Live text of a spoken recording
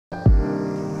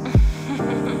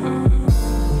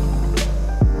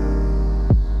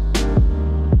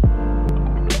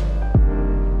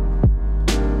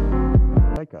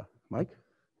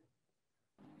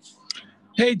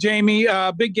Hey, Jamie,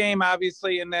 big game,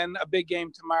 obviously, and then a big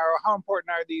game tomorrow. How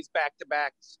important are these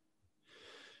back-to-backs?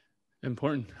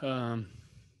 Important. It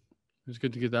was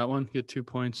good to get that one, get 2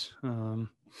 points. We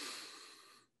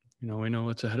know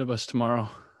what's ahead of us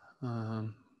tomorrow.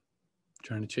 Trying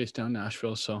to chase down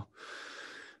Nashville. So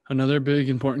another big,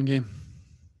 important game.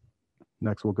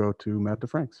 Next, we'll go to Matt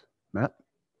DeFranks. Matt?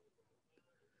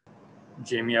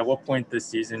 Jamie, at what point this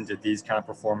season did these kind of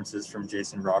performances from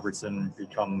Jason Robertson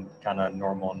become kind of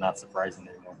normal and not surprising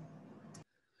anymore?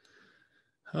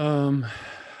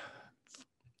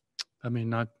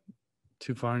 Not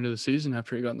too far into the season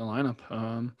after he got in the lineup.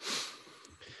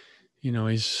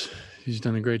 He's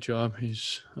done a great job.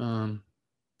 He's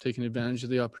taken advantage of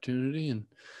the opportunity, and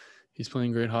he's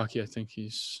playing great hockey. I think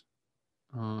he's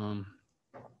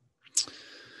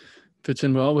fits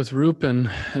in well with Roop and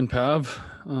Pav.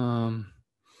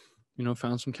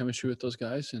 Found some chemistry with those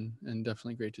guys, and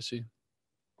definitely great to see.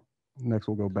 Next,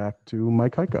 we'll go back to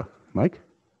Mike Heika. Mike?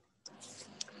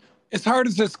 As hard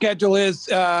as the schedule is,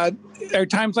 are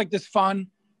times like this fun?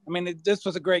 This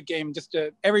was a great game.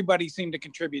 Everybody seemed to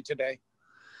contribute today.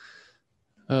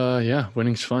 Yeah,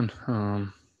 winning's fun.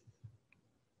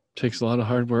 Takes a lot of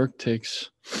hard work. Takes,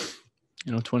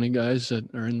 20 guys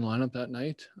that are in the lineup that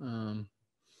night.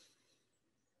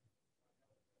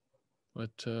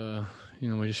 But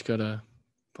we just got to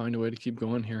find a way to keep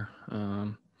going here.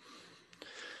 A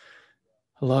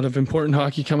lot of important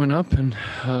hockey coming up, and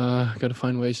got to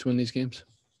find ways to win these games.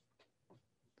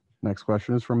 Next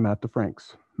question is from Matt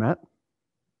DeFranks. Matt?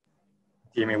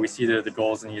 Jamie, we see the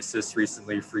goals and the assists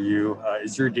recently for you.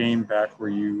 Is your game back where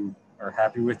you are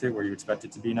happy with it, where you expect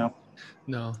it to be now?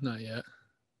 No, not yet.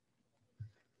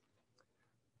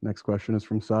 Next question is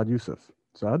from Saad Youssef.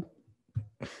 Saad?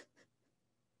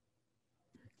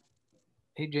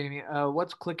 Hey, Jamie,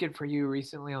 what's clicking for you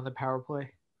recently on the power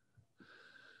play?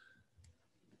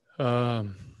 We're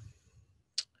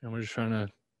just trying to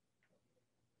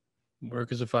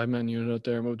work as a 5-man unit out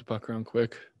there, move the puck around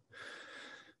quick.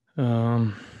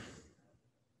 Power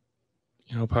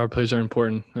plays are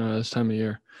important this time of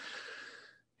year.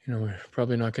 We're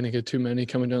probably not going to get too many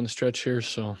coming down the stretch here,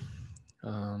 so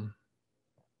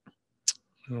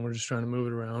we're just trying to move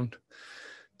it around,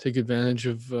 take advantage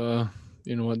of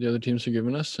what the other teams are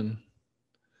giving us, and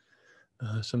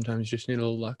sometimes you just need a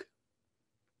little luck.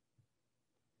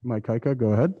 Mike Heika, go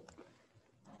ahead.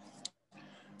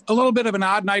 A little bit of an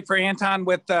odd night for Anton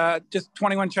with just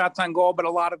 21 shots on goal, but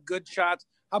a lot of good shots.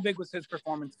 How big was his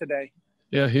performance today?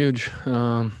 Yeah, huge.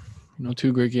 2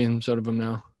 great games out of him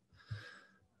now.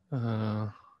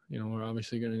 We're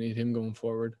obviously going to need him going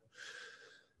forward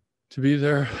to be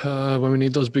there when we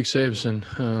need those big saves, and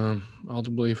all the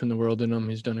belief in the world in him.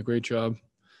 He's done a great job,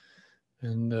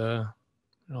 and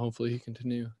hopefully he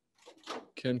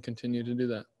can continue to do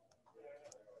that.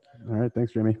 All right,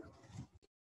 thanks, Jamie.